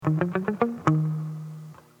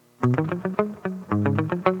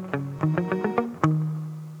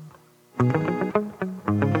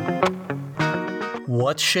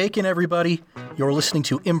What's shaking, everybody? You're listening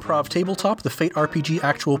to Improv Tabletop, the Fate RPG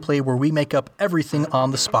actual play where we make up everything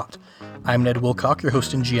on the spot. I'm Ned Wilcock, your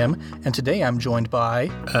host and GM, and today I'm joined by...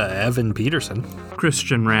 Evan Peterson.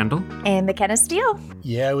 Christian Randall. And McKenna Steele.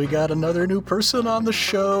 Yeah, we got another new person on the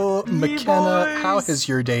show. McKenna, how has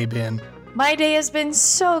your day been? My day has been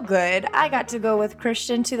so good. I got to go with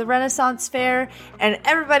Christian to the Renaissance Fair, and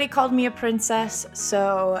everybody called me a princess,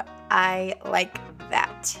 so I like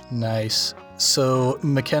that. Nice. So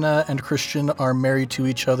McKenna and Christian are married to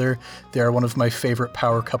each other. They are one of my favorite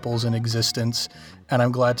power couples in existence, and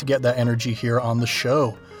I'm glad to get that energy here on the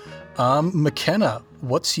show. McKenna,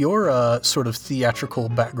 what's your sort of theatrical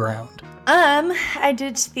background? I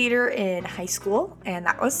did theater in high school, and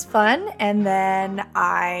that was fun. And then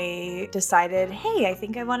I decided, hey, I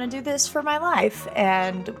think I want to do this for my life,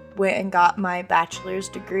 and went and got my bachelor's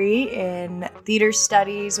degree in theater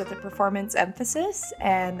studies with a performance emphasis.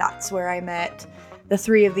 And that's where I met the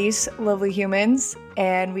three of these lovely humans,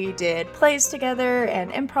 and we did plays together and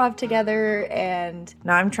improv together, and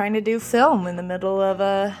now I'm trying to do film in the middle of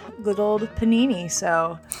a good old panini,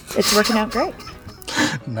 so it's working out great.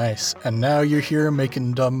 Nice. And now you're here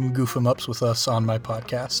making dumb goof 'em ups with us on my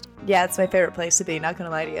podcast. Yeah, it's my favorite place to be, not gonna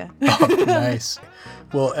lie to you. Oh, nice.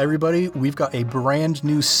 Well, everybody, we've got a brand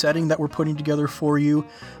new setting that we're putting together for you.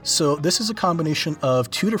 So this is a combination of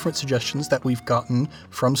two different suggestions that we've gotten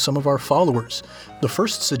from some of our followers. The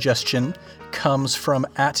first suggestion comes from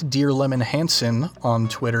 @DearLemonHansen on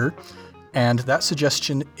Twitter. And that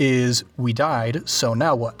suggestion is, we died, so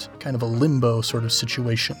now what? Kind of a limbo sort of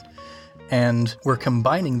situation. And we're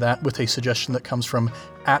combining that with a suggestion that comes from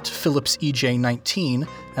 @PhillipsEJ19,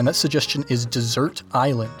 and that suggestion is Desert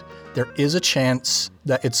Island. There is a chance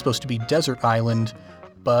that it's supposed to be Desert Island,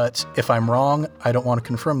 but if I'm wrong, I don't want to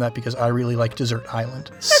confirm that because I really like Desert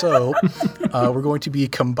Island. So we're going to be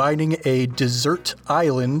combining a Desert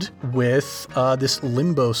Island with this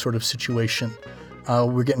limbo sort of situation.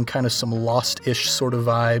 We're getting kind of some Lost-ish sort of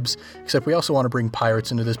vibes, except we also want to bring pirates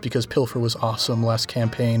into this because Pilfer was awesome last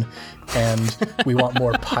campaign, and we want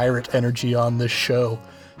more pirate energy on this show.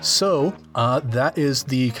 So that is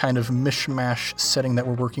the kind of mishmash setting that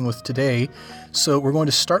we're working with today. So we're going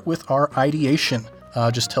to start with our ideation.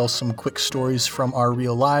 Just tell some quick stories from our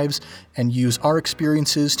real lives and use our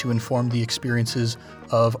experiences to inform the experiences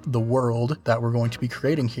of the world that we're going to be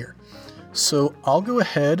creating here. So I'll go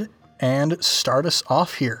ahead and start us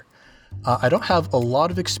off here. I don't have a lot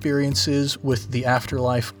of experiences with the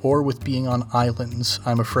afterlife or with being on islands,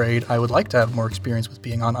 I'm afraid. I would like to have more experience with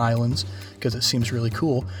being on islands because it seems really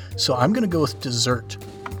cool. So I'm going to go with dessert.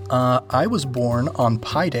 I was born on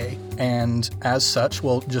Pi Day, and as such,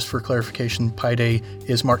 well, just for clarification, Pi Day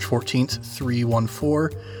is March 14th,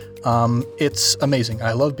 314. It's amazing.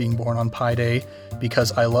 I love being born on Pi Day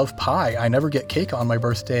because I love pie. I never get cake on my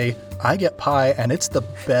birthday. I get pie, and it's the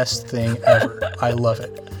best thing ever. I love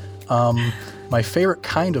it. My favorite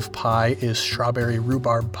kind of pie is strawberry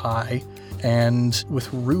rhubarb pie. And with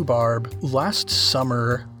rhubarb, last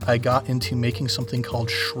summer, I got into making something called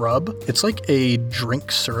shrub. It's like a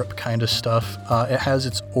drink syrup kind of stuff. It has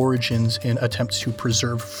its origins in attempts to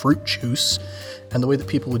preserve fruit juice. And the way that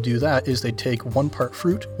people would do that is they'd take 1 part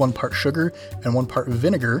fruit, 1 part sugar, and 1 part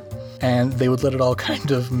vinegar, and they would let it all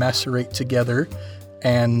kind of macerate together.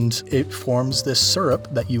 And it forms this syrup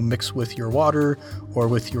that you mix with your water or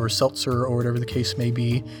with your seltzer or whatever the case may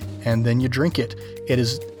be, and then you drink it. It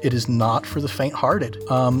is not for the faint-hearted.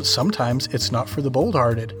 Sometimes it's not for the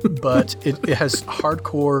bold-hearted, but it has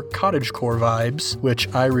hardcore cottagecore vibes,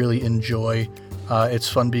 which I really enjoy. It's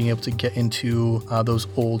fun being able to get into those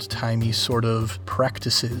old-timey sort of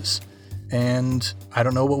practices. And I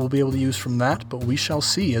don't know what we'll be able to use from that, but we shall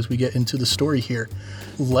see as we get into the story here.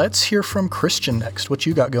 Let's hear from Christian next. What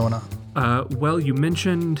you got going on? Well, you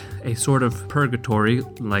mentioned a sort of purgatory,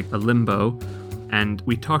 like a limbo, and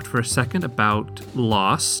we talked for a second about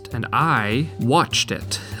Lost, and I watched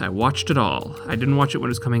it. I watched it all. I didn't watch it when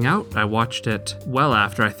it was coming out. I watched it well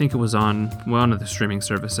after. I think it was on one of the streaming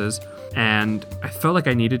services, and I felt like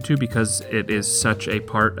I needed to because it is such a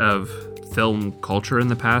part of film culture in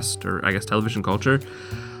the past, or I guess television culture,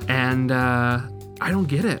 and I don't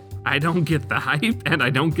get it. I don't get the hype, and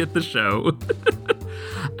I don't get the show.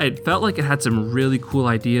 It felt like it had some really cool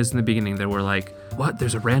ideas in the beginning that were like, what,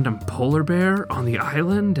 there's a random polar bear on the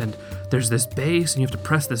island, and there's this base, and you have to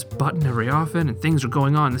press this button every often, and things are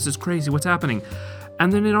going on, this is crazy, what's happening?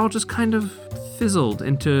 And then it all just kind of fizzled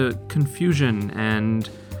into confusion, and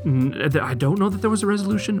I don't know that there was a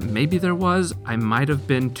resolution. Maybe there was. I might have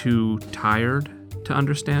been too tired to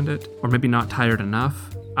understand it, or maybe not tired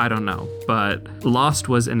enough. I don't know. But Lost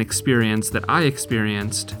was an experience that I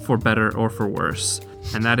experienced for better or for worse.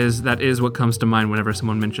 And that is what comes to mind whenever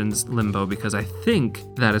someone mentions Limbo, because I think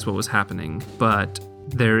that is what was happening. But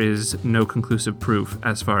there is no conclusive proof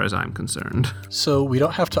as far as I'm concerned. So we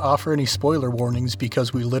don't have to offer any spoiler warnings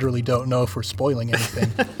because we literally don't know if we're spoiling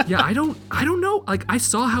anything. Yeah, I don't know. Like, I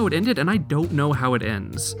saw how it ended and I don't know how it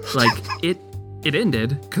ends. Like, it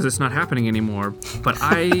ended because it's not happening anymore. But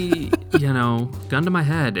I, gun to my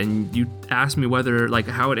head, and you asked me whether, like,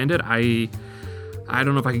 how it ended, I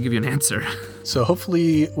don't know if I can give you an answer. So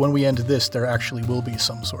hopefully when we end this, there actually will be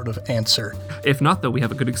some sort of answer. If not, though, we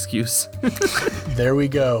have a good excuse. There we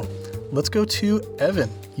go. Let's go to Evan.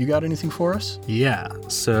 You got anything for us? Yeah,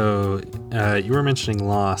 so you were mentioning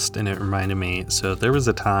Lost, and it reminded me. So there was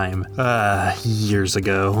a time years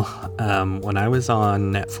ago when I was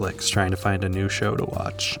on Netflix trying to find a new show to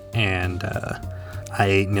watch, and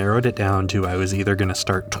I narrowed it down to I was either going to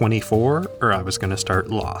start 24 or I was going to start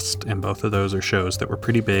Lost, and both of those are shows that were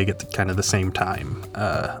pretty big at kind of the same time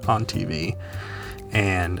on TV,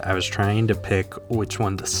 and I was trying to pick which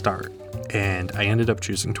one to start, and I ended up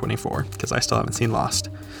choosing 24 because I still haven't seen Lost,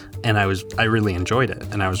 and I really enjoyed it,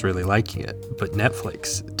 and I was really liking it, but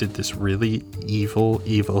Netflix did this really evil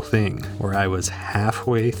thing where I was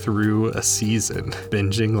halfway through a season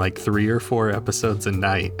binging like 3 or 4 episodes a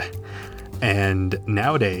night. And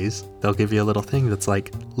nowadays, they'll give you a little thing that's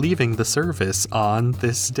like, leaving the service on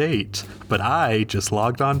this date. But I just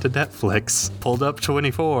logged on to Netflix, pulled up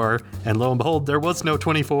 24, and lo and behold, there was no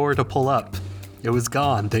 24 to pull up. It was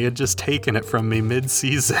gone. They had just taken it from me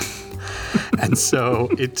mid-season. And so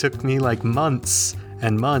it took me like months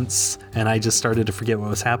and months, and I just started to forget what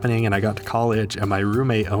was happening, and I got to college, and my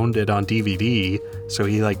roommate owned it on DVD, so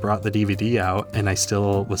he like brought the DVD out, and I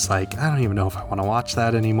still was like, I don't even know if I want to watch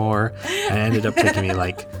that anymore. And it ended up taking me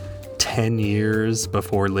like 10 years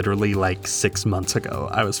before literally like 6 months ago,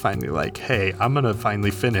 I was finally like, hey, I'm gonna finally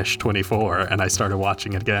finish 24, and I started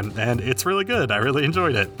watching it again, and it's really good. I really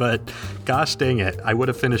enjoyed it, but gosh dang it, I would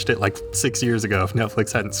have finished it like 6 years ago if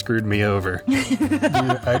Netflix hadn't screwed me over. Dude,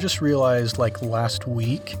 I just realized like last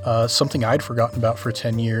week, something I'd forgotten about for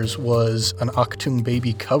 10 years was an Achtung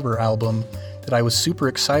Baby cover album that I was super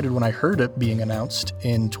excited when I heard it being announced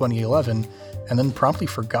in 2011, and then promptly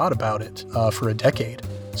forgot about it for a decade.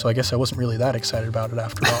 So I guess I wasn't really that excited about it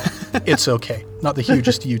after all. It's okay. Not the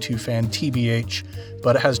hugest U2 fan, TBH,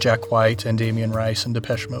 but it has Jack White and Damien Rice and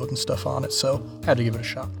Depeche Mode and stuff on it, so had to give it a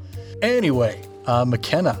shot. Anyway,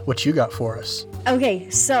 McKenna, what you got for us? Okay,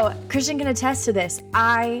 so Christian can attest to this.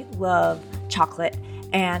 I love chocolate,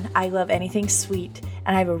 and I love anything sweet,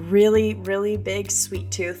 and I have a really, really big sweet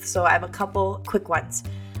tooth, so I have a couple quick ones.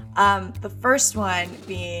 The first one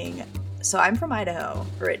being... So I'm from Idaho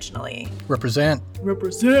originally. Represent,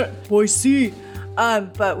 Boise.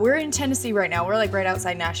 But we're in Tennessee right now. We're like right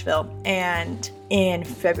outside Nashville. And in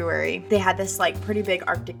February, they had this like pretty big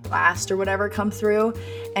Arctic blast or whatever come through.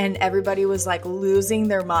 And everybody was like losing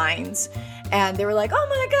their minds. And they were like, oh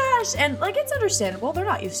my gosh. And like, it's understandable. They're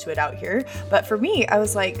not used to it out here. But for me, I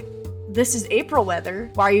was like, this is April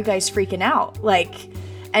weather. Why are you guys freaking out? Like...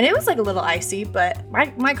 And it was like a little icy, but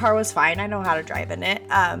my car was fine. I know how to drive in it.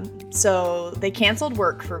 So they canceled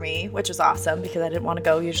work for me, which was awesome because I didn't want to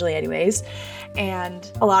go usually anyways. And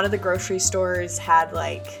a lot of the grocery stores had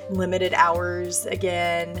like limited hours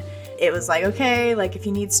again. It was like, okay, like if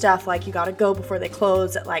you need stuff, like you got to go before they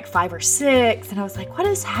close at like 5 or 6. And I was like, what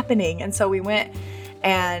is happening? And so we went,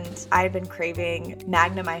 and I had been craving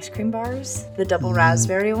Magnum ice cream bars, the double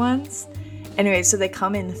raspberry ones. Anyway, so they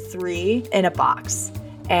come in 3 in a box.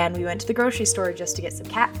 And we went to the grocery store just to get some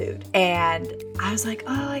cat food. And I was like,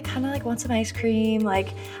 oh, I kind of like want some ice cream. Like,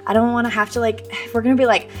 I don't want to have to like, if we're going to be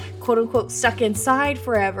like, quote unquote, stuck inside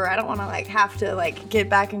forever, I don't want to like have to like get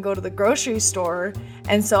back and go to the grocery store.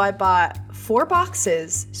 And so I bought 4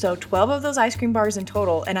 boxes. So 12 of those ice cream bars in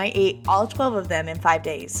total. And I ate all 12 of them in 5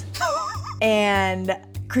 days. And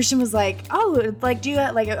Christian was like, oh, like, do you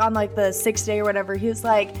have like on like the 6th day or whatever? He was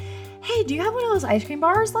like, hey, do you have one of those ice cream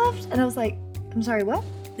bars left? And I was like, I'm sorry, what?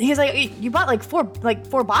 He was like, you bought like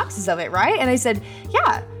four boxes of it, right? And I said,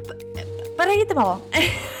 yeah, but I ate them all.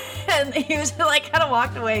 And he was like, kind of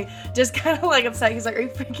walked away, just kind of like upset. He's like, are you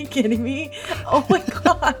freaking kidding me? Oh my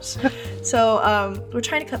gosh. So we're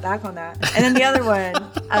trying to cut back on that. And then the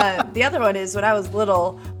other one is when I was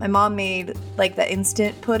little, my mom made like the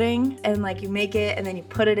instant pudding, and like you make it and then you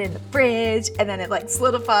put it in the fridge and then it like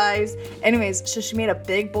solidifies. Anyways, so she made a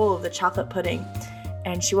big bowl of the chocolate pudding.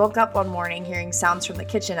 And she woke up one morning hearing sounds from the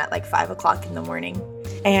kitchen at like 5 o'clock in the morning.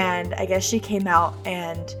 And I guess she came out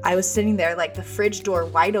and I was sitting there like the fridge door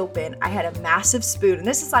wide open. I had a massive spoon, and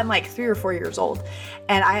I'm like 3 or 4 years old,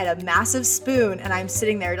 and I had a massive spoon, and I'm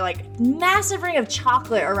sitting there like massive ring of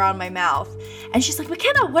chocolate around my mouth. And she's like,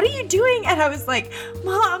 McKenna, what are you doing? And I was like,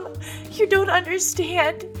 Mom, you don't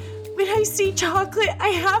understand. When I see chocolate, I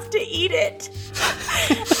have to eat it.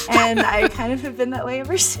 And I kind of have been that way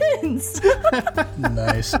ever since.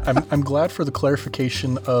 Nice. I'm glad for the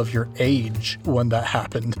clarification of your age when that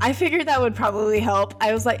happened. I figured that would probably help.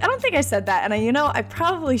 I was like, I don't think I said that. And I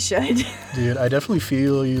probably should. Dude, I definitely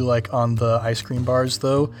feel you like on the ice cream bars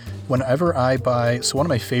though. Whenever I buy, so one of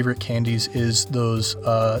my favorite candies is those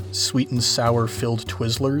sweet and sour filled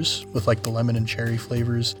Twizzlers with like the lemon and cherry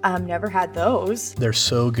flavors. Never had those. They're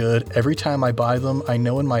so good. Every time I buy them, I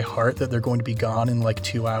know in my heart that they're going to be gone in like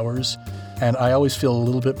 2 hours. And I always feel a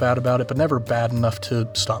little bit bad about it, but never bad enough to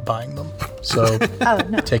stop buying them. So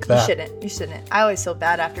take that. You shouldn't. I always feel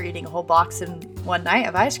bad after eating a whole box in one night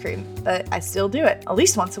of ice cream, but I still do it at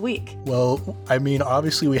least once a week. Well, I mean,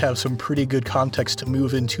 obviously we have some pretty good context to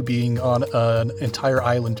move into being on an entire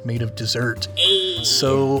island made of dessert. Hey.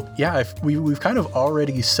 So yeah, we've kind of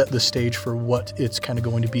already set the stage for what it's kind of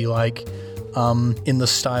going to be like. In the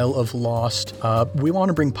style of Lost. We want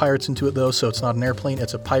to bring pirates into it though, so it's not an airplane,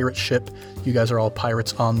 it's a pirate ship. You guys are all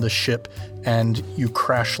pirates on the ship, and you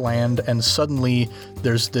crash land, and suddenly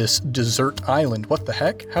there's this desert island. What the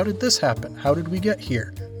heck? How did this happen? How did we get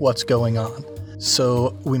here? What's going on?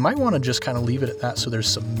 So we might want to just kind of leave it at that so there's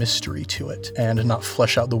some mystery to it, and not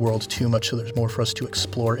flesh out the world too much so there's more for us to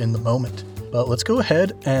explore in the moment. But let's go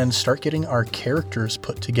ahead and start getting our characters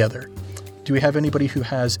put together. Do we have anybody who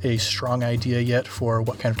has a strong idea yet for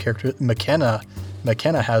what kind of character? McKenna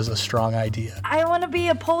has a strong idea. I want to be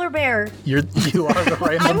a polar bear. You are the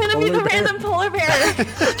random I'm going to be the random polar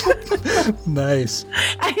bear. Nice.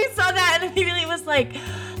 I saw that and immediately was like,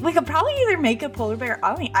 we could probably either make a polar bear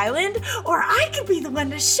on the island, or I could be the one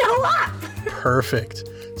to show up. Perfect.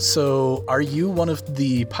 So are you one of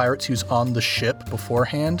the pirates who's on the ship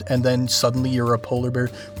beforehand, and then suddenly you're a polar bear?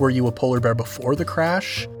 Were you a polar bear before the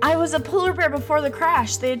crash? I was a polar bear before the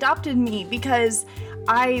crash. They adopted me because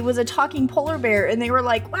I was a talking polar bear, and they were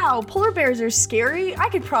like, wow, polar bears are scary. We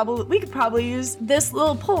could probably use this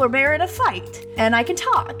little polar bear in a fight, and I can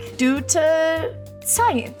talk due to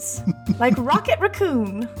science, like Rocket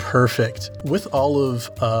Raccoon. Perfect. With all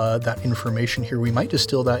of that information here, we might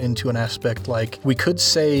distill that into an aspect like, we could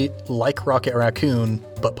say like Rocket Raccoon,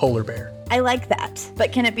 but polar bear. I like that.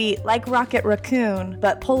 But can it be like Rocket Raccoon,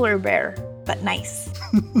 but polar bear, but nice?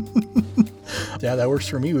 Yeah, that works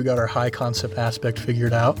for me. We got our high concept aspect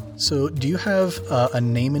figured out. So do you have a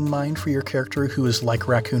name in mind for your character who is like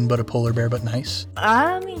Raccoon, but a polar bear, but nice?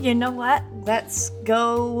 You know what? Let's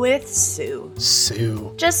go with Sue.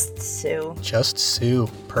 Sue. Just Sue. Just Sue.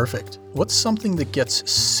 Perfect. What's something that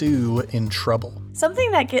gets Sue in trouble?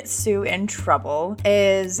 Something that gets Sue in trouble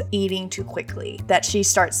is eating too quickly, that she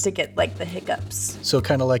starts to get like the hiccups. So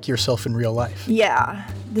kind of like yourself in real life. Yeah,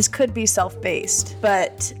 this could be self-based,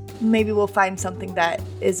 but maybe we'll find something that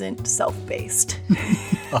isn't self-based.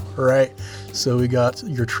 All right. So we got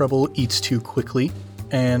your trouble eats too quickly.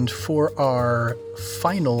 And for our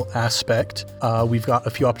final aspect, we've got a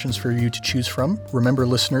few options for you to choose from. Remember,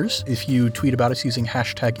 listeners, if you tweet about us using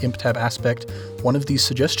hashtag ImpTabAspect, one of these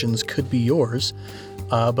suggestions could be yours.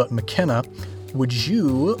 But McKenna, would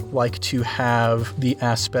you like to have the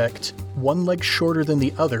aspect one leg shorter than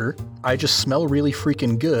the other, I just smell really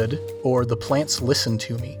freaking good, or the plants listen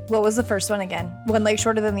to me? What was the first one again? One leg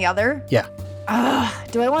shorter than the other? Yeah.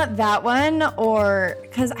 Do I want that one? Or,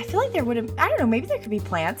 because I feel like there wouldn't, I don't know, maybe there could be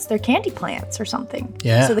plants. They're candy plants or something.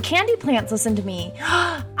 Yeah. So the candy plants listen to me.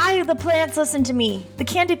 The plants listen to me. The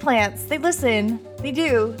candy plants, they listen. They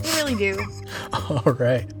do. They really do. All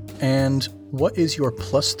right. And what is your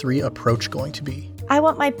 +3 approach going to be? I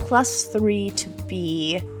want my +3 to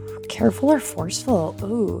be careful or forceful.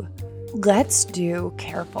 Ooh, let's do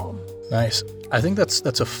careful. Nice. I think that's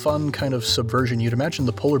a fun kind of subversion. You'd imagine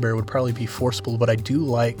the polar bear would probably be forceful, but I do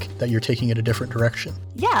like that you're taking it a different direction.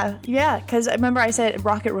 Yeah, because I remember I said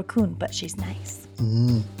Rocket Raccoon, but she's nice.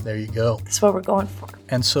 There you go. That's what we're going for.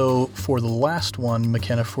 And so for the last one,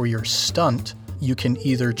 McKenna, for your stunt, you can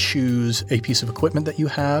either choose a piece of equipment that you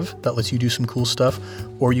have that lets you do some cool stuff,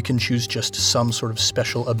 or you can choose just some sort of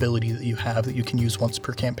special ability that you have that you can use once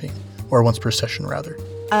per campaign, or once per session, rather.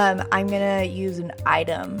 I'm going to use an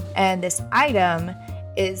item, and this item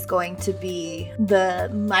is going to be the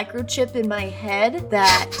microchip in my head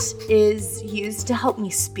that is used to help me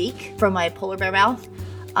speak from my polar bear mouth.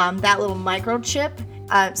 That little microchip.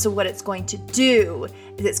 So what it's going to do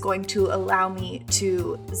it's going to allow me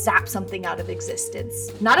to zap something out of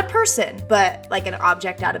existence. Not a person, but like an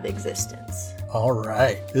object out of existence. All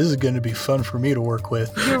right. This is going to be fun for me to work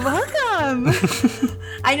with. You're welcome.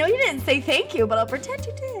 I know you didn't say thank you, but I'll pretend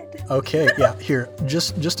you did. Okay, yeah, here,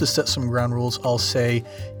 just to set some ground rules, I'll say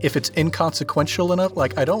if it's inconsequential enough,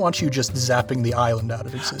 like I don't want you just zapping the island out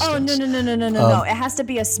of existence. Oh, no. It has to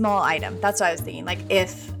be a small item. That's what I was thinking. Like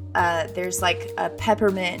if there's like a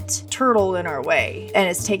peppermint turtle in our way and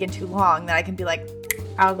it's taken too long, then I can be like,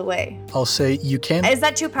 out of the way. I'll say you can... Is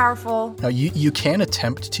that too powerful? Now, you can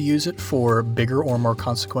attempt to use it for bigger or more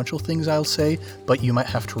consequential things, I'll say, but you might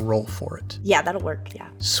have to roll for it. Yeah, that'll work, yeah.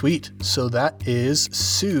 Sweet. So that is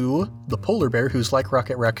Sue, the polar bear, who's like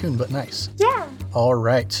Rocket Raccoon, but nice. Yeah. All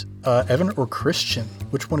right. Evan or Christian,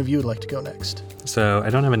 which one of you would like to go next? So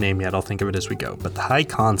I don't have a name yet. I'll think of it as we go. But the high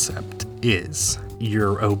concept is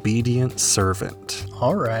your obedient servant.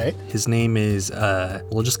 All right. His name is,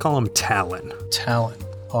 we'll just call him Talon. Talon.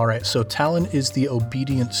 All right. So Talon is the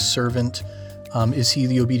obedient servant. Is he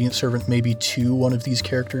the obedient servant maybe to one of these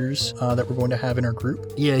characters that we're going to have in our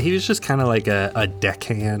group? Yeah, he was just kind of like a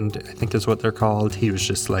deckhand, I think is what they're called. He was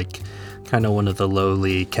just like kind of one of the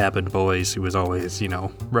lowly cabin boys who was always,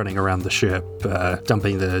 running around the ship,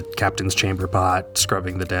 dumping the captain's chamber pot,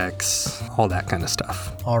 scrubbing the decks, all that kind of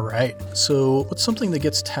stuff. All right. So what's something that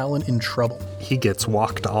gets Talon in trouble? He gets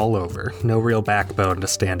walked all over. No real backbone to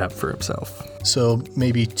stand up for himself. So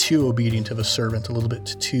maybe too obedient of a servant, a little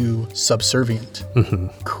bit too subservient. Mm-hmm.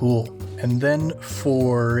 Cool. And then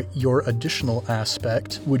for your additional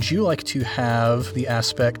aspect, would you like to have the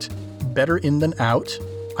aspect better in than out?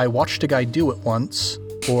 I watched a guy do it once,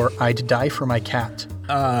 or I'd die for my cat.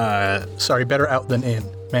 Sorry, better out than in.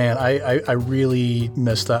 Man, I really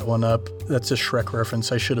messed that one up. That's a Shrek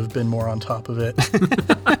reference. I should have been more on top of it.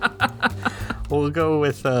 We'll go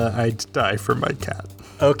with I'd die for my cat.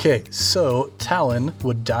 Okay, so Talon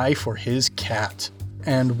would die for his cat.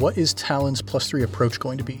 And what is Talon's +3 approach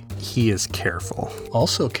going to be? He is careful.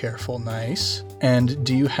 Also careful, nice. And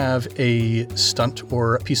do you have a stunt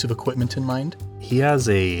or a piece of equipment in mind? He has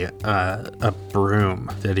a broom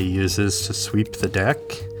that he uses to sweep the deck,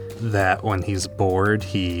 that when he's bored,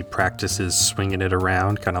 he practices swinging it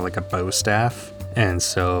around, kind of like a bow staff. And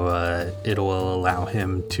so it will allow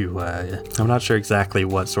him to, I'm not sure exactly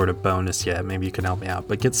what sort of bonus yet, maybe you can help me out,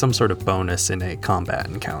 but get some sort of bonus in a combat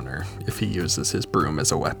encounter if he uses his broom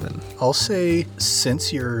as a weapon. I'll say,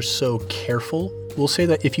 since you're so careful, we'll say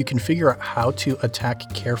that if you can figure out how to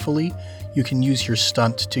attack carefully, you can use your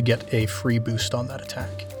stunt to get a free boost on that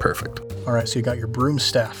attack. Perfect. All right, so you got your broom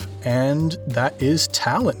staff, and that is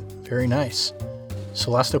Talon. Very nice.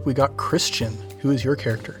 So last up we got Christian. Who is your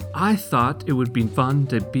character? I thought it would be fun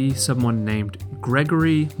to be someone named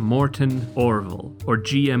Gregory Morton Orville, or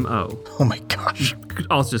GMO. Oh my gosh.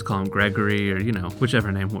 I'll just call him Gregory, or,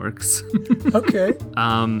 whichever name works. Okay.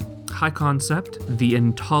 High concept, the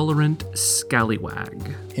Intolerant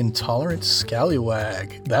Scallywag. Intolerant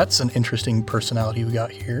Scallywag. That's an interesting personality we got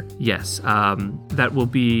here. Yes, that will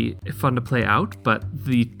be fun to play out, but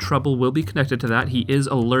the trouble will be connected to that. He is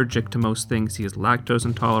allergic to most things. He is lactose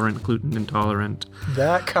intolerant, gluten intolerant.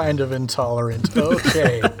 That kind of intolerant.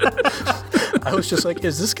 Okay. I was just like,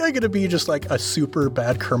 is this guy going to be just like a super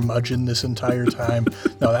bad curmudgeon this entire time?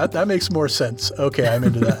 No, that makes more sense. Okay, I'm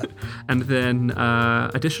into that. And then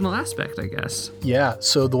additional aspect, I guess. Yeah,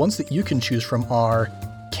 so the ones that you can choose from are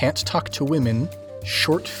can't talk to women,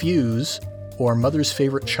 short fuse, or mother's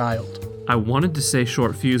favorite child. I wanted to say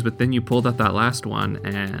short fuse, but then you pulled out that last one,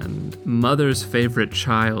 and mother's favorite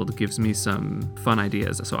child gives me some fun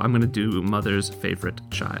ideas. So I'm going to do mother's favorite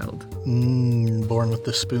child. Born with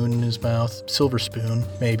the spoon in his mouth. Silver spoon,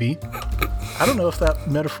 maybe. I don't know if that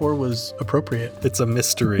metaphor was appropriate. It's a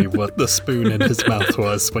mystery what the spoon in his mouth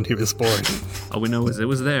was when he was born. All we know is it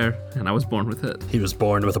was there, and I was born with it. He was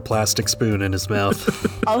born with a plastic spoon in his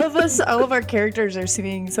mouth. All of our characters are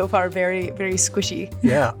seeming so far very, very squishy.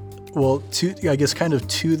 Yeah. Well, I guess kind of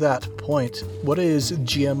to that point, what is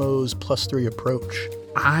GMO's +3 approach?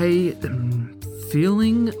 I am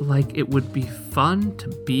feeling like it would be fun to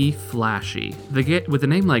be flashy. With a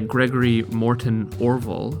name like Gregory Morton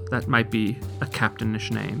Orville, that might be a captainish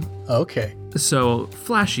name. Okay. So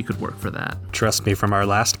flashy could work for that. Trust me, from our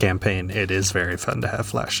last campaign, it is very fun to have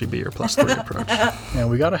flashy be your +3 approach. And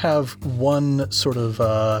we got to have one sort of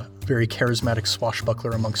very charismatic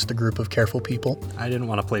swashbuckler amongst the group of careful people. I didn't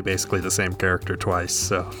want to play basically the same character twice,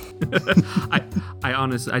 so... I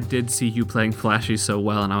honestly, I did see you playing flashy so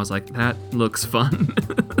well, and I was like, that looks fun.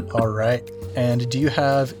 All right. And do you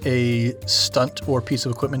have a stunt or piece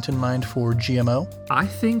of equipment in mind for GMO? I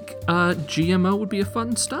think GMO would be a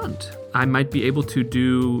fun stunt. I might be able to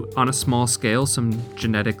do, on a small scale, some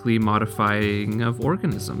genetically modifying of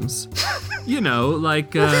organisms. You know,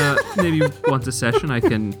 like maybe once a session I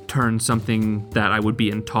can turn something that I would be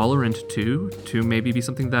intolerant to maybe be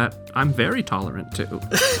something that I'm very tolerant to.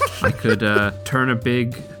 I could turn a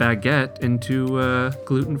big baguette into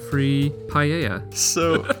gluten-free paella.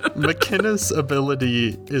 So McKenna's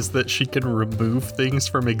ability is that she can remove things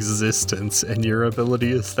from existence, and your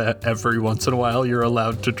ability is that every once in a while you're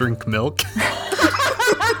allowed to drink milk.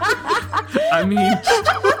 I mean,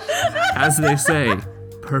 as they say,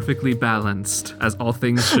 perfectly balanced, as all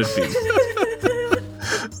things should be.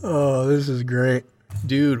 Oh, this is great.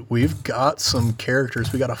 Dude, we've got some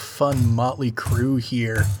characters. We got a fun motley crew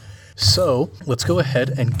here. So, let's go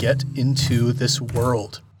ahead and get into this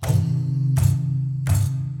world.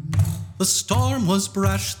 The storm was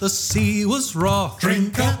brash, the sea was raw.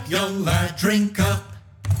 Drink up, young lad, drink up.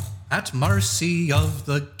 At mercy of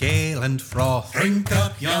the gale and froth. Drink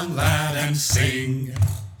up, young lad, and sing.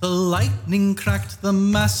 The lightning cracked, the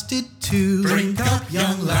mast did too. Drink up,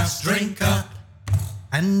 young lass, drink up.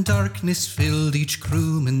 And darkness filled each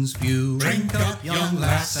crewman's view. Drink up, young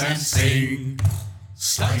lass, and sing.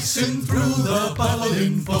 Slicing through the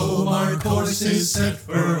bubbling foam, our course is set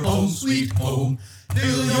for home, sweet home.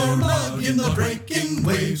 Fill your mug in the breaking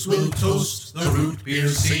waves, we'll toast the root beer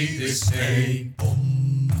sea this day.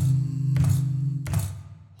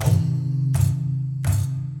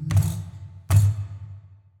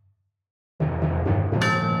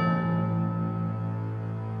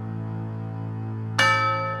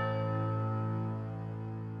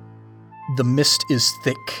 The mist is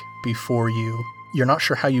thick before you. You're not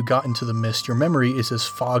sure how you got into the mist. Your memory is as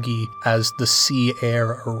foggy as the sea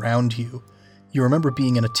air around you. You remember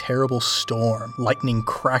being in a terrible storm, lightning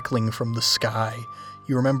crackling from the sky.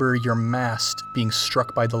 You remember your mast being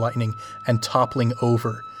struck by the lightning and toppling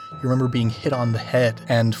over. You remember being hit on the head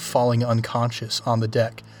and falling unconscious on the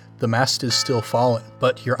deck. The mast is still fallen,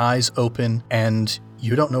 but your eyes open and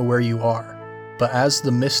you don't know where you are. But as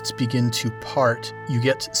the mists begin to part, you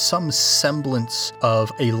get some semblance of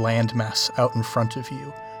a landmass out in front of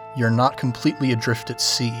you. You're not completely adrift at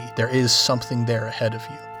sea. There is something there ahead of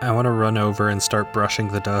you. I want to run over and start brushing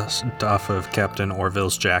the dust off of Captain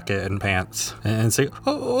Orville's jacket and pants and say,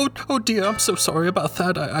 oh dear, I'm so sorry about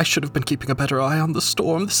that. I should have been keeping a better eye on the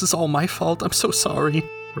storm. This is all my fault. I'm so sorry.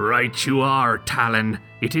 Right you are, Talon.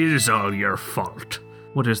 It is all your fault.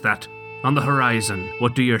 What is that? On the horizon,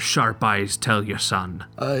 what do your sharp eyes tell you, son?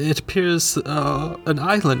 It appears an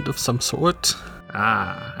island of some sort.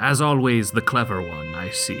 Ah, as always, the clever one,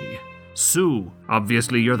 I see. Sue,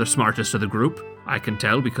 obviously you're the smartest of the group. I can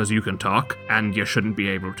tell because you can talk, and you shouldn't be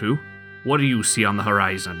able to. What do you see on the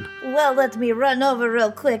horizon? Well, let me run over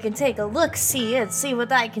real quick and take a look-see and see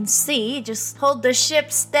what I can see. Just hold the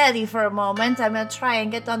ship steady for a moment. I'm gonna try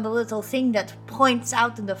and get on the little thing that points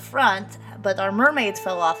out in the front, but our mermaid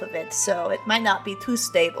fell off of it, so it might not be too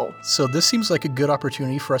stable. So this seems like a good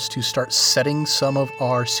opportunity for us to start setting some of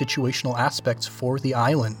our situational aspects for the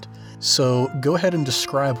island. So go ahead and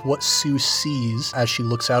describe what Sue sees as she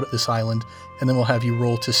looks out at this island, and then we'll have you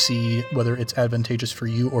roll to see whether it's advantageous for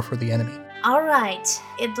you or for the enemy. Alright,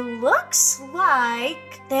 it looks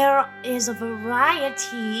like there is a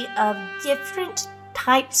variety of different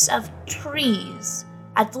types of trees.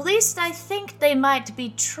 At least I think they might be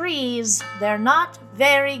trees. They're not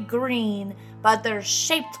very green, but they're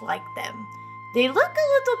shaped like them. They look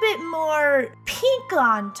a little bit more pink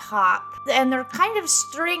on top, and they're kind of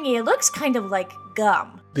stringy. It looks kind of like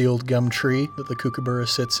gum. The old gum tree that the kookaburra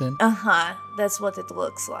sits in. Uh-huh, that's what it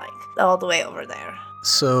looks like, all the way over there.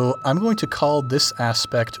 So I'm going to call this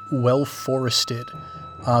aspect well-forested.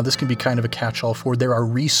 This can be kind of a catch-all for there are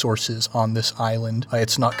resources on this island.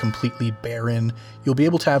 It's not completely barren. You'll be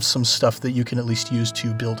able to have some stuff that you can at least use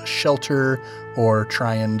to build a shelter or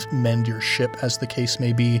try and mend your ship, as the case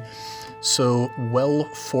may be. So,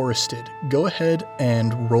 well-forested. Go ahead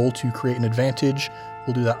and roll to create an advantage.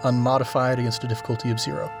 We'll do that unmodified against a difficulty of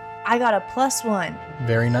 0. I got a +1.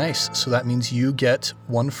 Very nice. So that means you get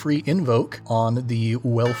 1 free invoke on the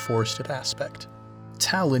well-forested aspect.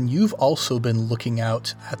 Talon, you've also been looking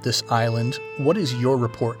out at this island. What is your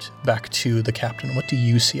report back to the captain? What do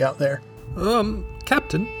you see out there?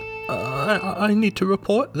 Captain, I need to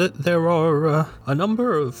report that there are a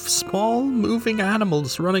number of small moving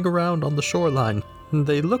animals running around on the shoreline.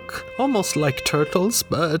 They look almost like turtles,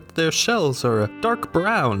 but their shells are a dark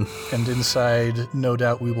brown. And inside, no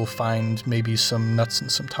doubt we will find maybe some nuts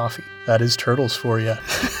and some toffee. That is turtles for you.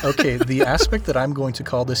 Okay, the aspect that I'm going to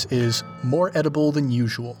call this is more edible than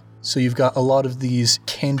usual. So you've got a lot of these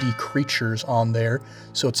candy creatures on there,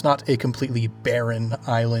 so it's not a completely barren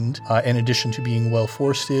island. In addition to being well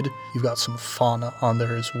forested, you've got some fauna on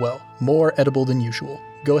there as well. More edible than usual.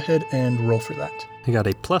 Go ahead and roll for that. I got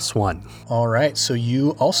a +1. All right, so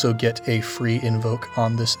you also get a free invoke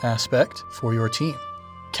on this aspect for your team.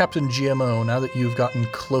 Captain GMO, now that you've gotten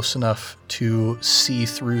close enough to see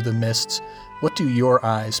through the mists, what do your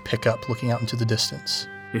eyes pick up looking out into the distance?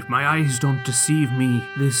 If my eyes don't deceive me,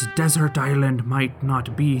 this desert island might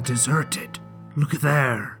not be deserted. Look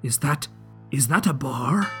there. Is that a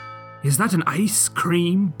bar? Is that an ice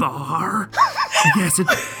cream bar? Yes,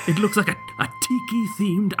 it looks like a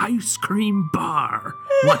tiki-themed ice cream bar.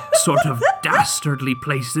 What sort of dastardly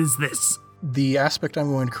place is this? The aspect I'm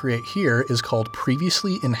going to create here is called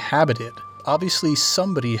Previously Inhabited. Obviously,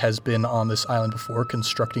 somebody has been on this island before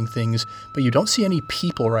constructing things, but you don't see any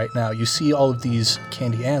people right now. You see all of these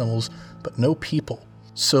candy animals, but no people.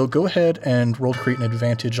 So go ahead and roll to create an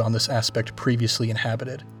advantage on this aspect Previously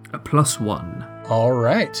Inhabited. A +1. All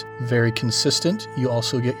right, very consistent. You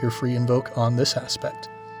also get your free invoke on this aspect.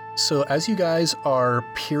 So as you guys are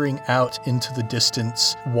peering out into the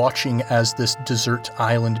distance, watching as this desert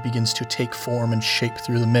island begins to take form and shape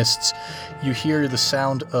through the mists, you hear the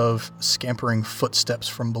sound of scampering footsteps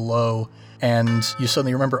from below, and you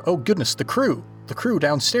suddenly remember, oh goodness, the crew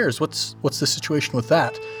downstairs. What's the situation with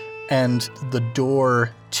that? And the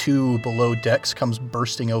door to below decks comes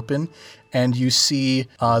bursting open, and you see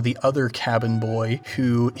the other cabin boy,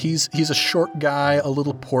 who he's a short guy, a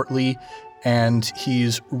little portly, and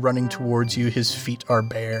he's running towards you. His feet are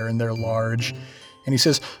bare and they're large. And he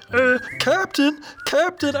says, Captain,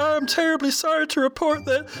 I'm terribly sorry to report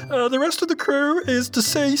that the rest of the crew is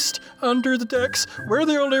deceased under the decks. We're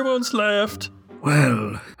the only ones left.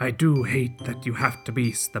 Well, I do hate that you have to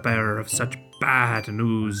be the bearer of such bad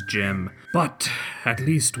news, Jim. But at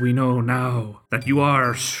least we know now that you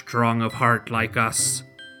are strong of heart like us.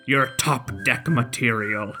 You're top deck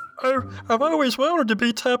material. I've always wanted to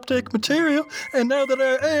be top deck material, and now that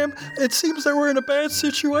I am, it seems that we're in a bad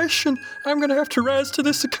situation. I'm going to have to rise to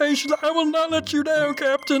this occasion. I will not let you down,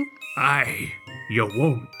 Captain. Aye, you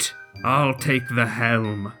won't. I'll take the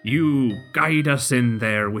helm. You guide us in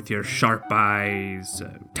there with your sharp eyes,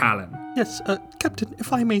 Talon. Yes, Captain,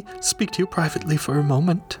 if I may speak to you privately for a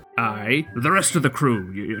moment. Aye, the rest of the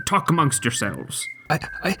crew, you talk amongst yourselves.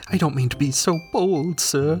 I don't mean to be so bold,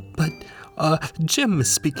 sir, but Jim is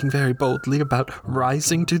speaking very boldly about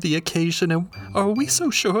rising to the occasion, and are we so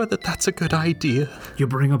sure that that's a good idea? You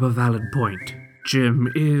bring up a valid point.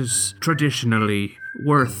 Jim is traditionally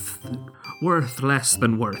worth less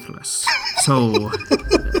than worthless. So,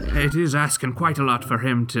 it is asking quite a lot for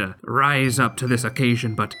him to rise up to this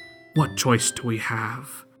occasion, but what choice do we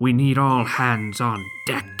have? We need all hands on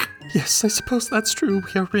deck. Yes, I suppose that's true.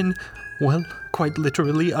 We are in, well, quite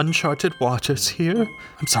literally uncharted waters here.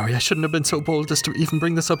 I'm sorry, I shouldn't have been so bold as to even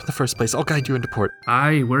bring this up in the first place. I'll guide you into port.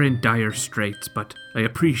 Aye, we're in dire straits, but I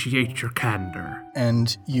appreciate your candor.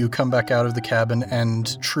 And you come back out of the cabin,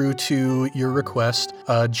 and true to your request,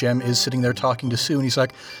 Jem is sitting there talking to Sue, and he's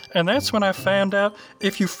like, and that's when I found out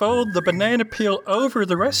if you fold the banana peel over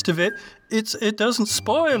the rest of it, it doesn't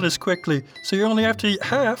spoil as quickly. So you only have to eat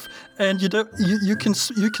half, and you can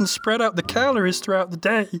spread out the calories throughout the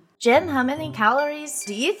day. Jem, how many calories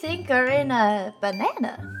do you think are in a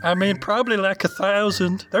banana? I mean, probably like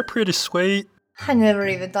 1,000. They're pretty sweet. I never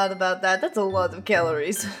even thought about that. That's a lot of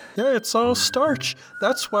calories. Yeah, it's all starch.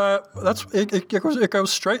 That's why it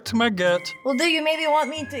goes straight to my gut. Well, do you maybe want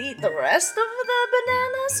me to eat the rest of the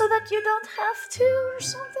banana so that you don't have to or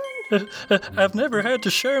something? I've never had to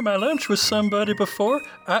share my lunch with somebody before.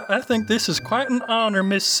 I think this is quite an honor,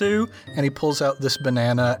 Miss Sue. And he pulls out this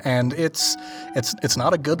banana, and it's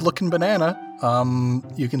not a good-looking banana.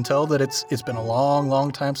 You can tell that it's been a long,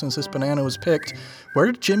 long time since this banana was picked. Where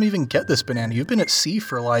did Jim even get this banana? You've been at sea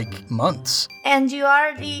for like months. And you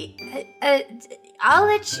already... I'll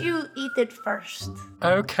let you eat it first.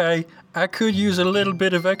 Okay, I could use a little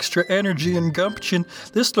bit of extra energy and gumption.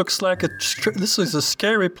 This looks like this is a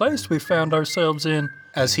scary place we found ourselves in.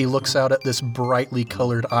 As he looks out at this brightly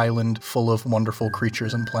colored island full of wonderful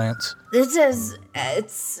creatures and plants. It's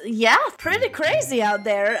pretty crazy out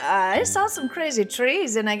there. I saw some crazy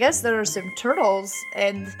trees, and I guess there are some turtles,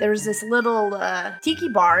 and there's this little tiki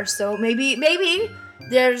bar, so maybe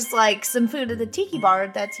there's like some food at the tiki bar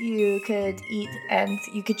that you could eat, and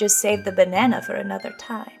you could just save the banana for another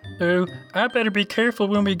time. Oh, I better be careful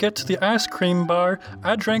when we get to the ice cream bar.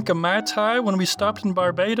 I drank a Mai Tai when we stopped in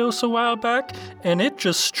Barbados a while back, and it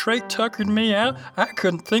just straight tuckered me out. I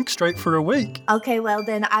couldn't think straight for a week. Okay, well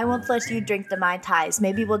then I won't let you drink the Mai Tais.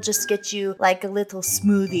 Maybe we'll just get you like a little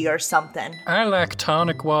smoothie or something. I like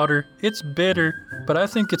tonic water. It's bitter, but I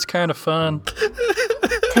think it's kind of fun.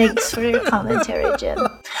 Thanks for your commentary, Jim.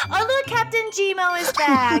 Oh look, Captain Gmo is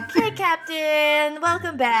back. Hey, Captain,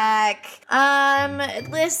 welcome back.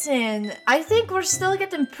 Listen, I think we're still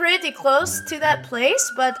getting pretty close to that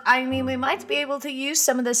place, but I mean, we might be able to use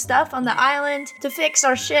some of the stuff on the island to fix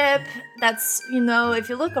our ship. That's, if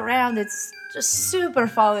you look around, it's just super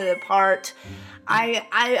falling apart.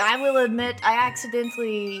 I will admit I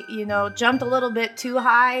accidentally, jumped a little bit too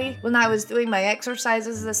high when I was doing my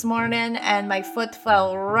exercises this morning, and my foot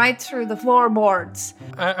fell right through the floorboards.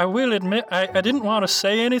 I will admit I didn't want to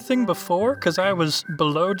say anything before because I was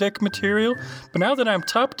below deck material, but now that I'm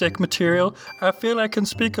top deck material, I feel I can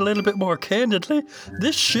speak a little bit more candidly.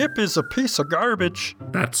 This ship is a piece of garbage.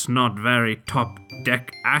 That's not very top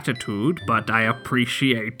deck attitude, but I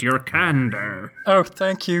appreciate your candor. Oh,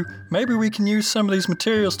 thank you. Maybe we can use some of these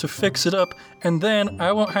materials to fix it up, and then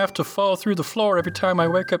I won't have to fall through the floor every time I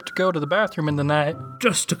wake up to go to the bathroom in the night.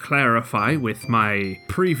 Just to clarify with my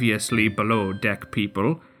previously below deck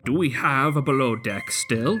people, do we have a below deck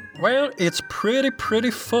still? Well, it's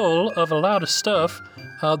pretty full of a lot of stuff.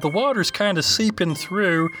 The water's kind of seeping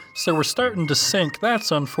through, so we're starting to sink.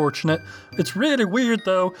 That's unfortunate. It's really weird,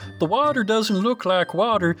 though. The water doesn't look like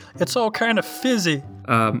water. It's all kind of fizzy.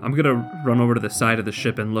 I'm gonna run over to the side of the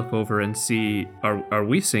ship and look over and see, are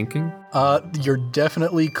we sinking? You're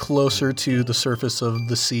definitely closer to the surface of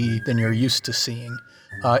the sea than you're used to seeing.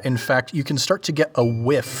 In fact, you can start to get a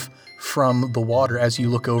whiff from the water as you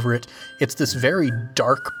look over it. It's this very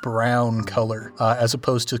dark brown color, as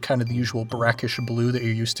opposed to kind of the usual brackish blue that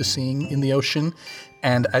you're used to seeing in the ocean.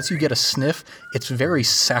 And as you get a sniff, it's very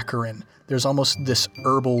saccharine. There's almost this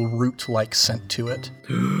herbal root-like scent to it.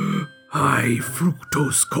 High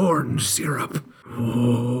fructose corn syrup.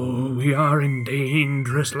 Oh, we are in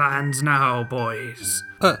dangerous lands now, boys.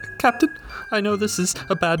 Captain, I know this is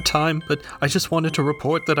a bad time, but I just wanted to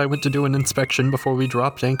report that I went to do an inspection before we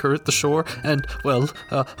dropped anchor at the shore, and,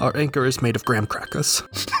 our anchor is made of graham crackers.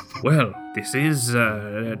 Well, this is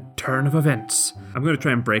a turn of events. I'm going to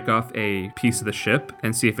try and break off a piece of the ship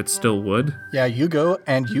and see if it's still wood. Yeah, you go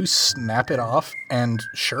and you snap it off, and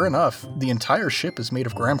sure enough, the entire ship is made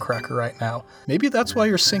of graham cracker right now. Maybe that's why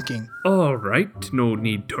you're sinking. All right, no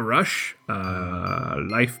need to rush.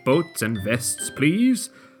 Lifeboats and vests, please.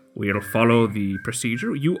 We'll follow the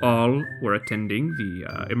procedure. You all were attending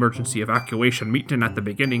the emergency evacuation meeting at the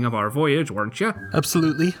beginning of our voyage, weren't you?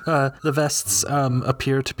 Absolutely. The vests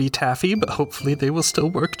appear to be taffy, but hopefully they will still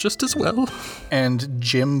work just as well. And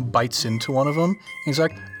Jim bites into one of them. He's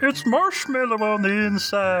like, "It's marshmallow on the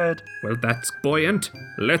inside." Well, that's buoyant.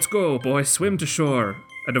 Let's go, boys. Swim to shore.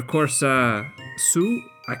 And of course, Sue,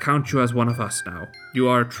 I count you as one of us now. You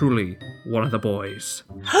are truly one of the boys.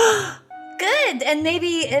 Good, and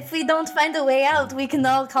maybe if we don't find a way out, we can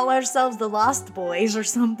all call ourselves the Lost Boys or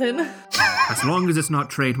something. As long as it's not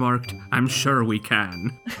trademarked, I'm sure we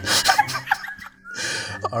can.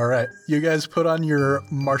 All right, you guys put on your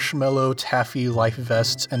marshmallow taffy life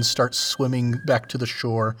vests and start swimming back to the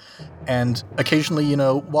shore. And occasionally,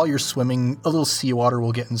 while you're swimming, a little seawater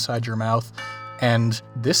will get inside your mouth. And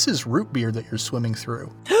this is root beer that you're swimming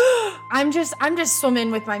through. I'm just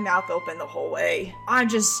swimming with my mouth open the whole way. I'm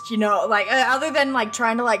just, other than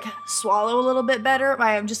trying to swallow a little bit better,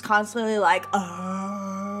 I am just constantly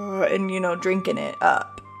and drinking it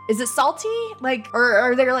up. Is it salty? Or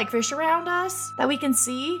are there fish around us that we can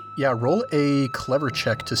see? Yeah, roll a clever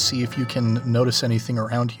check to see if you can notice anything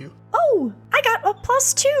around you. Oh, I got a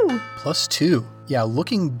 +2. +2. Yeah,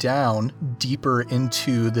 looking down deeper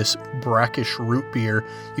into this brackish root beer,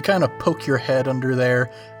 you kind of poke your head under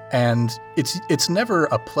there. And it's never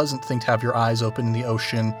a pleasant thing to have your eyes open in the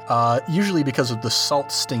ocean, usually because of the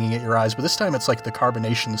salt stinging at your eyes, but this time it's like the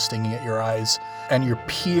carbonation stinging at your eyes. And you're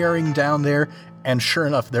peering down there, and sure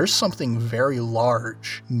enough, there's something very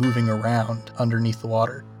large moving around underneath the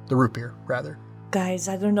water. The root beer, rather. Guys,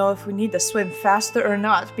 I don't know if we need to swim faster or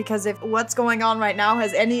not, because if what's going on right now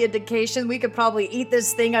has any indication, we could probably eat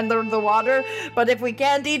this thing under the water, but if we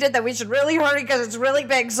can't eat it, then we should really hurry because it's really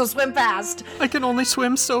big, so swim fast. I can only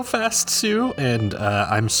swim so fast, Sue, and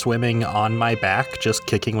I'm swimming on my back, just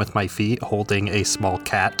kicking with my feet, holding a small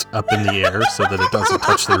cat up in the air so that it doesn't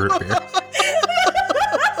touch the root beer.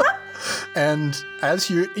 And as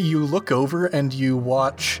you look over and you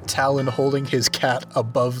watch Talon holding his cat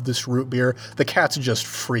above this root beer, the cat's just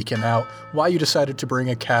freaking out. Why you decided to bring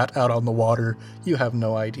a cat out on the water, you have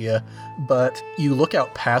no idea. But you look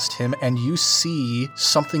out past him and you see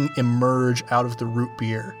something emerge out of the root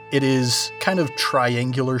beer. It is kind of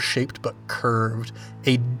triangular shaped but curved,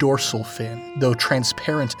 a dorsal fin, though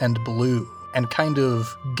transparent and blue, and kind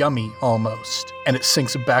of gummy almost, and it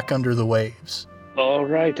sinks back under the waves. All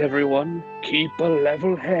right, everyone, keep a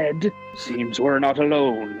level head. Seems we're not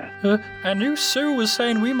alone. I knew Sue was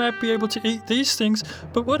saying we might be able to eat these things,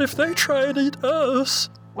 but what if they try and eat us?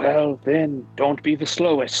 Well, then, don't be the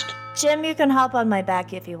slowest. Jim, you can hop on my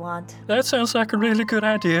back if you want. That sounds like a really good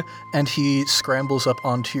idea. And he scrambles up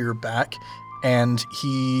onto your back, and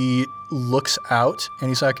he looks out, and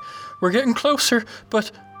he's like, We're getting closer,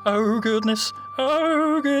 but oh goodness,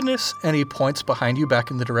 oh goodness. And he points behind you back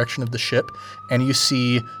in the direction of the ship, and you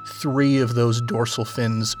see 3 of those dorsal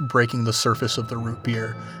fins breaking the surface of the root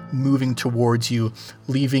beer, moving towards you,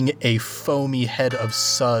 leaving a foamy head of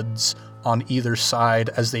suds on either side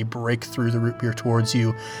as they break through the root beer towards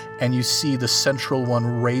you. And you see the central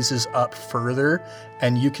one raises up further,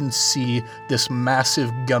 and you can see this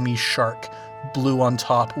massive gummy shark, blue on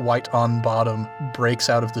top, white on bottom,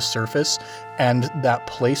 breaks out of the surface, and that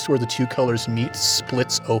place where the 2 colors meet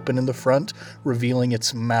splits open in the front, revealing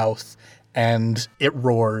its mouth, and it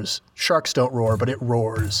roars. Sharks don't roar, but it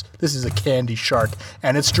roars. This is a candy shark,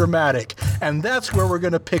 and it's dramatic, and that's where we're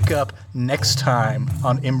going to pick up next time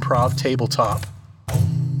on Improv Tabletop.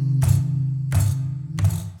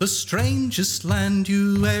 The strangest land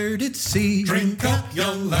you e'er did see. Drink up,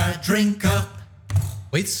 young lad, drink up.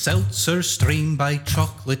 With seltzer streamed by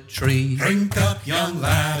chocolate tree. Drink up, young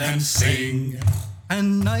lad, and sing.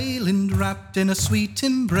 An island wrapped in a sweet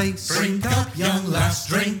embrace. Drink up, young lass,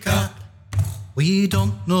 drink up. We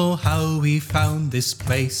don't know how we found this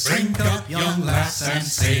place. Drink up, young lass, and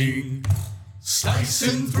sing.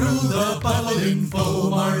 Slicing through the bubbling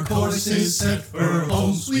foam, our course is set for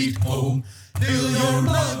home, sweet home. Fill your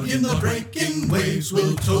mug in the breaking waves,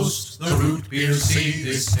 we'll toast the root beer sea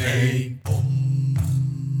this day.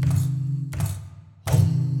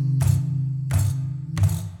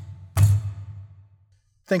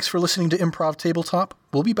 Thanks for listening to Improv Tabletop.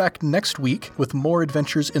 We'll be back next week with more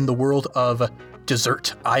adventures in the world of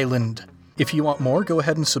Desert Island. If you want more, go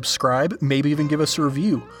ahead and subscribe, maybe even give us a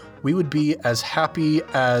review. We would be as happy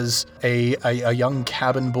as a young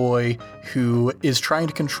cabin boy who is trying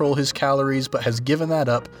to control his calories but has given that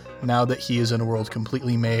up now that he is in a world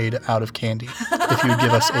completely made out of candy. If you would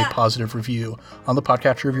give us a positive review on the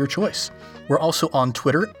podcatcher of your choice. We're also on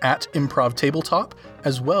Twitter at Improv Tabletop,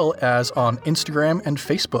 as well as on Instagram and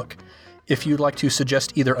Facebook. If you'd like to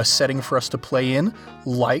suggest either a setting for us to play in,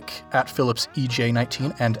 like at Phillips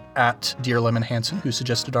EJ19 and at Dear Lemon Hansen, who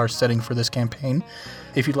suggested our setting for this campaign.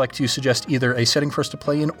 If you'd like to suggest either a setting for us to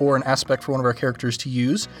play in or an aspect for one of our characters to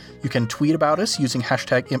use, you can tweet about us using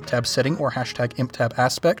hashtag ImpTabSetting or hashtag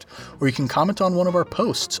ImpTabAspect, or you can comment on one of our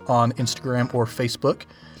posts on Instagram or Facebook,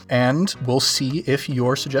 and we'll see if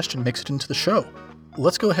your suggestion makes it into the show.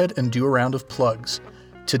 Let's go ahead and do a round of plugs.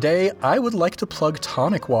 Today, I would like to plug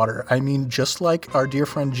tonic water. I mean, just like our dear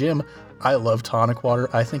friend Jim, I love tonic water.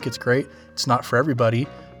 I think it's great. It's not for everybody,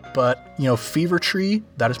 but, Fever Tree,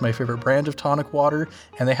 that is my favorite brand of tonic water,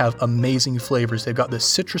 and they have amazing flavors. They've got this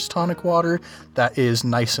citrus tonic water that is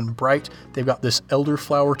nice and bright. They've got this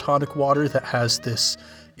elderflower tonic water that has this...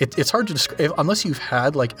 It's hard to describe, unless you've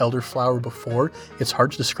had elderflower before, it's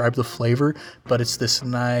hard to describe the flavor, but it's this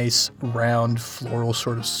nice, round, floral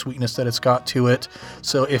sort of sweetness that it's got to it.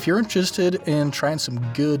 So if you're interested in trying some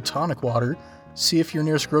good tonic water, see if your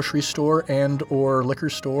nearest grocery store and or liquor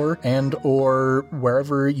store and or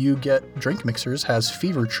wherever you get drink mixers has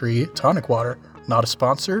Fever Tree tonic water. Not a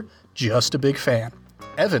sponsor, just a big fan.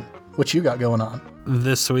 Evan, what you got going on?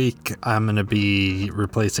 This week, I'm going to be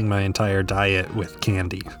replacing my entire diet with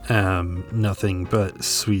candy. Nothing but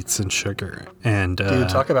sweets and sugar. And dude,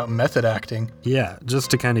 talk about method acting. Yeah,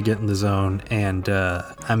 just to kind of get in the zone. And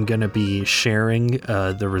I'm going to be sharing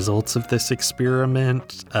the results of this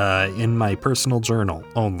experiment in my personal journal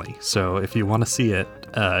only. So if you want to see it,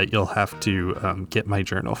 you'll have to get my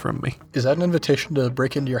journal from me. Is that an invitation to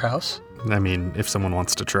break into your house? I mean, if someone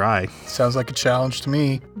wants to try. Sounds like a challenge to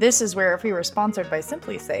me. This is where if we were sponsored by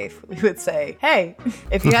Simply Safe, we would say, hey,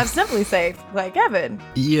 if you have Simply Safe, like Evan.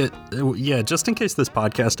 Yeah, just in case this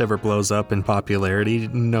podcast ever blows up in popularity,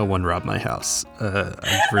 no one rob my house.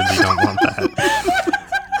 I really don't want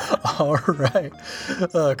that. All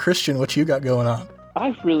right. Christian, what you got going on?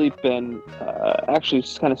 I've really been actually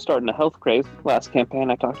just kind of starting a health craze. Last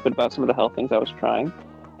campaign, I talked a bit about some of the health things I was trying.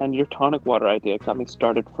 and your tonic water idea got me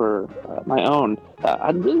started for my own.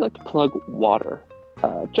 I'd really like to plug water.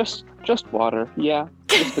 Just water, yeah.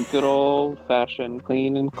 Just a good old-fashioned,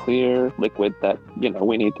 clean and clear liquid that,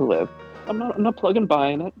 we need to live. I'm not plugging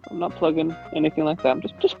buying it. I'm not plugging anything like that. I'm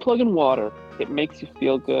just plugging water. It makes you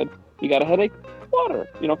feel good. You got a headache? Water.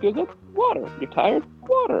 You don't feel good? Water. You're tired?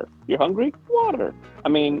 Water. You're hungry? Water. I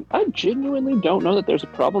mean, I genuinely don't know that there's a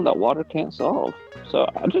problem that water can't solve. So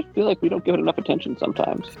I just feel like we don't give it enough attention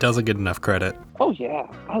sometimes. It doesn't get enough credit. Oh yeah,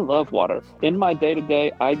 I love water. In my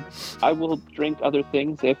day-to-day, I will drink other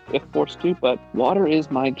things if forced to, but water is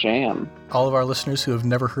my jam. All of our listeners who have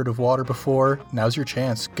never heard of water before, now's your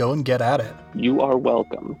chance. Go and get at it. You are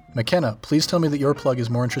welcome. McKenna, please tell me that your plug is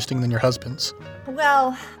more interesting than your husband's.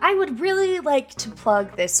 Well, I would really like to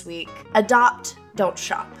plug this week Adopt, Don't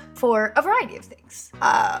Shop, for a variety of things.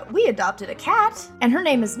 We adopted a cat, and her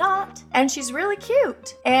name is Not, and she's really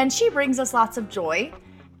cute, and she brings us lots of joy.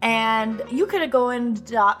 And you could go and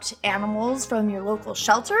adopt animals from your local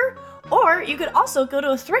shelter, or you could also go to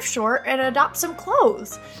a thrift store and adopt some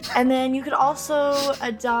clothes. And then you could also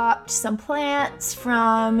adopt some plants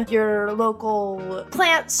from your local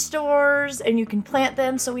plant stores, and you can plant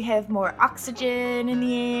them so we have more oxygen in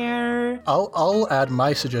the air. I'll add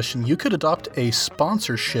my suggestion. You could adopt a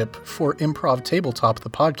sponsorship for Improv Tabletop, the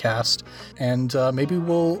podcast, and maybe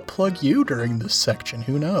we'll plug you during this section.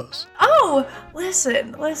 Who knows? Oh,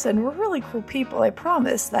 listen, we're really cool people. I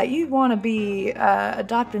promise that you want to be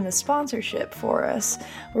adopting a sponsorship for us.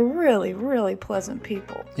 We're really, really pleasant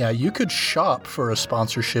people. Yeah, you could shop for a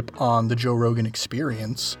sponsorship on the Joe Rogan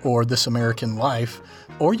Experience or This American Life,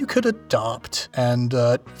 or you could adopt and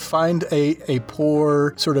find a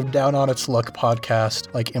poor, sort of down on its luck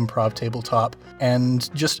podcast like Improv Tabletop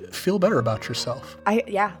and just feel better about yourself.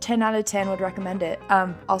 10 out of 10 would recommend it.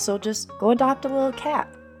 Also, just go adopt a little cat.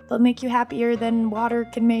 They'll make you happier than water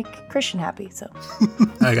can make Christian happy, so.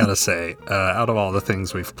 I gotta say, out of all the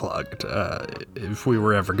things we've plugged, if we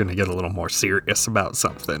were ever gonna get a little more serious about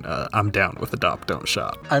something, I'm down with Adopt, Don't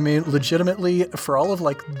Shop. I mean, legitimately, for all of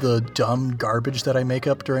the dumb garbage that I make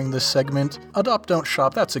up during this segment, Adopt, Don't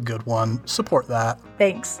Shop, that's a good one. Support that.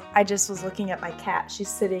 Thanks. I just was looking at my cat. She's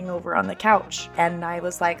sitting over on the couch, and I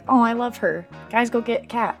was like, oh, I love her. Guys, go get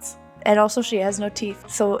cats. And also, she has no teeth,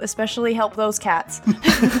 so especially help those cats.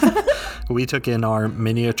 We took in our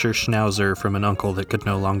miniature schnauzer from an uncle that could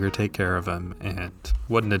no longer take care of him, and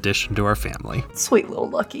what an addition to our family. Sweet little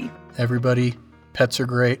Lucky. Everybody, pets are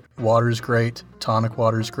great, water's great, tonic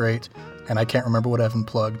water's great, and I can't remember what Evan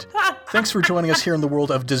plugged. Thanks for joining us here in the world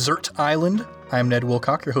of Desert Island. I'm Ned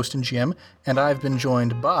Wilcock, your host and GM, and I've been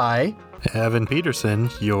joined by... Evan Peterson,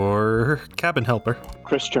 your cabin helper.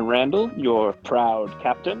 Christian Randall, your proud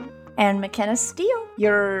captain. And McKenna Steele,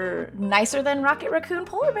 your nicer than Rocket Raccoon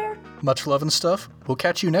polar bear. Much love and stuff. We'll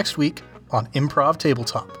catch you next week on Improv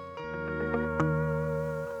Tabletop.